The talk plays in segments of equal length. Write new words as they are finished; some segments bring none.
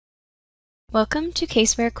Welcome to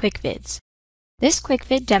CaseWare Quick Vids. This quick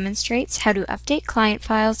vid demonstrates how to update client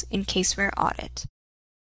files in CaseWare Audit.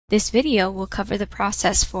 This video will cover the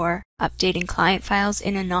process for updating client files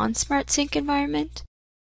in a non-SmartSync environment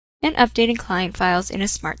and updating client files in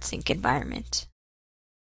a SmartSync environment.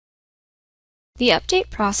 The update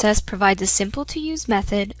process provides a simple-to-use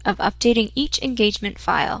method of updating each engagement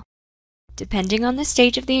file. Depending on the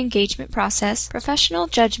stage of the engagement process, professional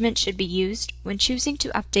judgment should be used when choosing to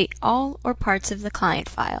update all or parts of the client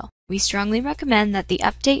file. We strongly recommend that the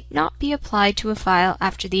update not be applied to a file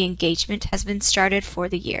after the engagement has been started for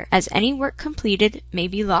the year, as any work completed may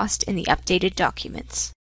be lost in the updated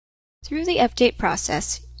documents. Through the update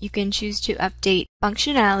process, you can choose to update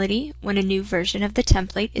functionality when a new version of the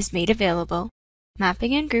template is made available,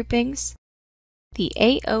 mapping and groupings, the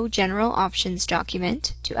AO General Options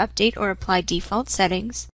document to update or apply default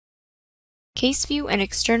settings, Case View and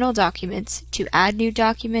external documents to add new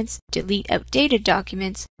documents, delete outdated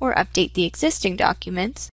documents, or update the existing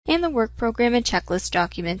documents, and the Work Program and Checklist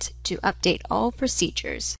document to update all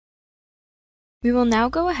procedures. We will now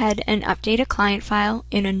go ahead and update a client file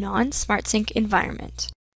in a non-SmartSync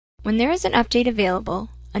environment. When there is an update available,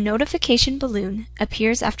 a notification balloon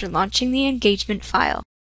appears after launching the engagement file.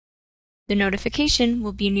 The notification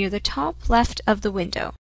will be near the top left of the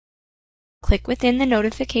window. Click within the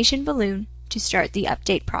notification balloon to start the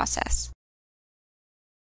update process.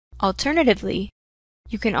 Alternatively,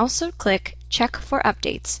 you can also click Check for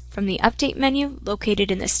Updates from the Update menu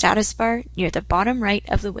located in the status bar near the bottom right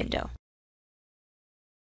of the window.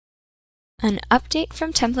 An Update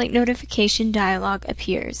from Template Notification dialog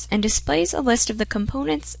appears and displays a list of the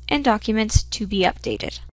components and documents to be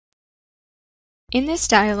updated. In this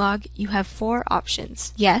dialog, you have four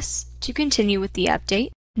options: Yes, to continue with the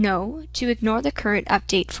update; No, to ignore the current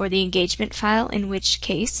update for the engagement file, in which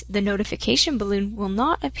case the notification balloon will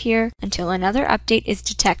not appear until another update is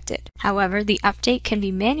detected. However, the update can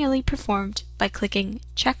be manually performed by clicking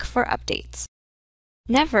Check for Updates.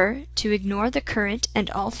 Never, to ignore the current and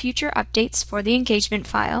all future updates for the engagement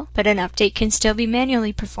file, but an update can still be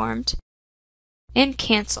manually performed. And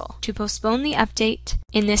Cancel, to postpone the update.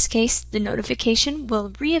 In this case, the notification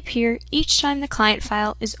will reappear each time the client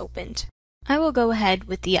file is opened. I will go ahead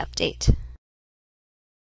with the update.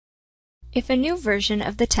 If a new version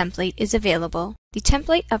of the template is available, the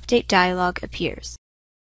Template Update dialog appears.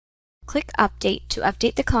 Click Update to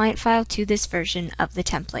update the client file to this version of the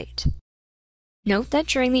template. Note that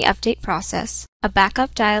during the update process, a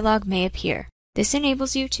backup dialog may appear. This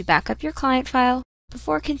enables you to back up your client file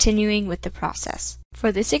before continuing with the process.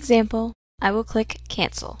 For this example, I will click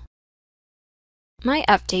Cancel. My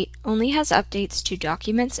update only has updates to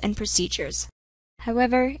documents and procedures.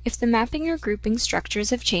 However, if the mapping or grouping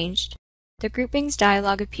structures have changed, the Groupings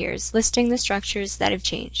dialog appears listing the structures that have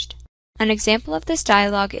changed. An example of this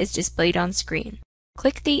dialog is displayed on screen.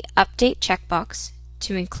 Click the Update checkbox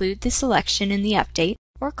to include the selection in the update,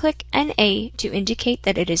 or click NA to indicate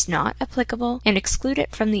that it is not applicable and exclude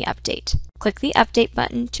it from the update. Click the Update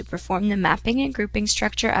button to perform the mapping and grouping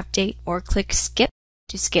structure update, or click Skip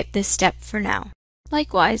to skip this step for now.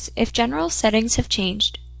 Likewise, if general settings have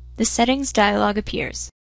changed, the Settings dialog appears.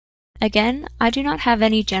 Again, I do not have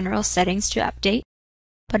any general settings to update,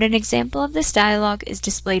 but an example of this dialog is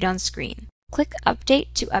displayed on screen. Click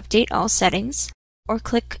Update to update all settings, or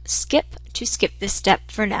click Skip to skip this step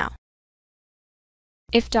for now.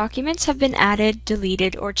 If documents have been added,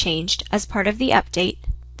 deleted, or changed as part of the update,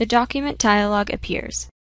 the Document dialog appears.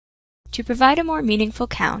 To provide a more meaningful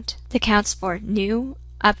count, the counts for new,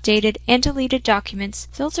 updated, and deleted documents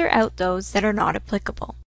filter out those that are not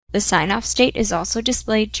applicable. The sign-off state is also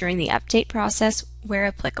displayed during the update process where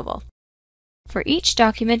applicable. For each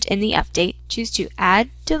document in the update, choose to add,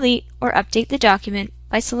 delete, or update the document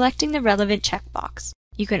by selecting the relevant checkbox.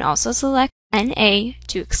 You can also select NA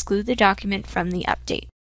to exclude the document from the update.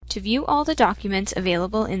 To view all the documents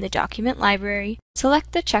available in the document library,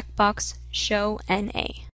 select the checkbox Show NA.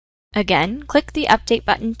 Again, click the Update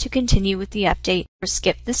button to continue with the update, or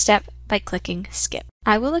skip the step by clicking Skip.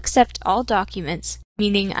 I will accept all documents,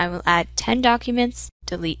 meaning I will add 10 documents,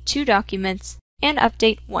 delete 2 documents, and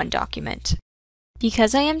update 1 document.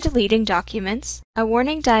 Because I am deleting documents, a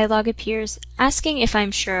warning dialog appears asking if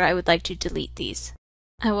I'm sure I would like to delete these.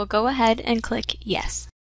 I will go ahead and click Yes.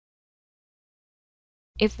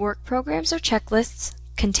 If work programs or checklists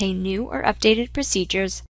contain new or updated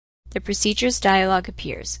procedures, the Procedures dialog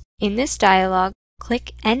appears. In this dialog,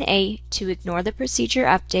 click NA to ignore the procedure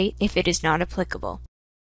update if it is not applicable,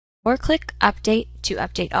 or click Update to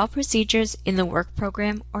update all procedures in the work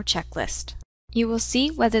program or checklist. You will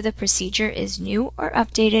see whether the procedure is new or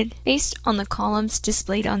updated based on the columns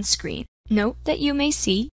displayed on screen. Note that you may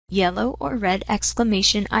see yellow or red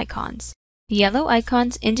exclamation icons. The yellow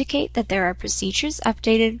icons indicate that there are procedures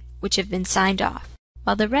updated which have been signed off,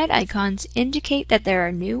 while the red icons indicate that there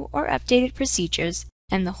are new or updated procedures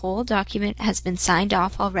and the whole document has been signed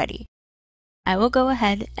off already. I will go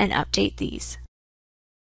ahead and update these.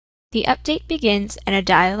 The update begins and a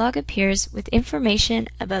dialog appears with information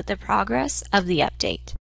about the progress of the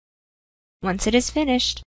update. Once it is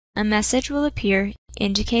finished, a message will appear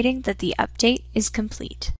indicating that the update is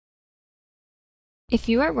complete. If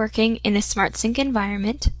you are working in a SmartSync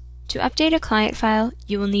environment, to update a client file,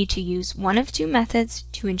 you will need to use one of two methods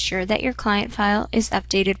to ensure that your client file is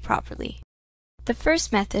updated properly. The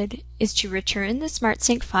first method is to return the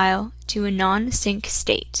SmartSync file to a non-sync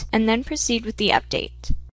state and then proceed with the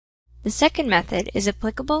update. The second method is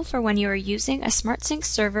applicable for when you are using a SmartSync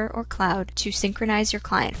server or cloud to synchronize your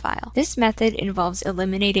client file. This method involves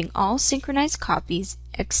eliminating all synchronized copies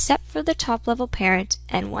except for the top-level parent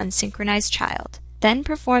and one synchronized child. Then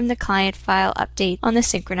perform the client file update on the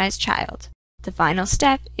synchronized child. The final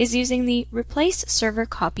step is using the Replace Server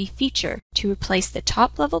Copy feature to replace the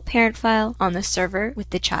top-level parent file on the server with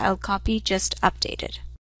the child copy just updated.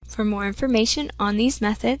 For more information on these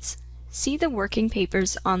methods, see the Working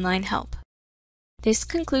Papers online help. This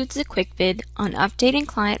concludes the quick vid on updating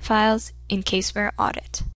client files in CaseWare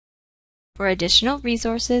Audit. For additional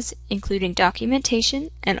resources, including documentation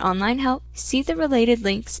and online help, see the related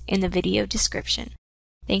links in the video description.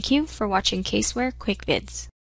 Thank you for watching CaseWare Quick Vids.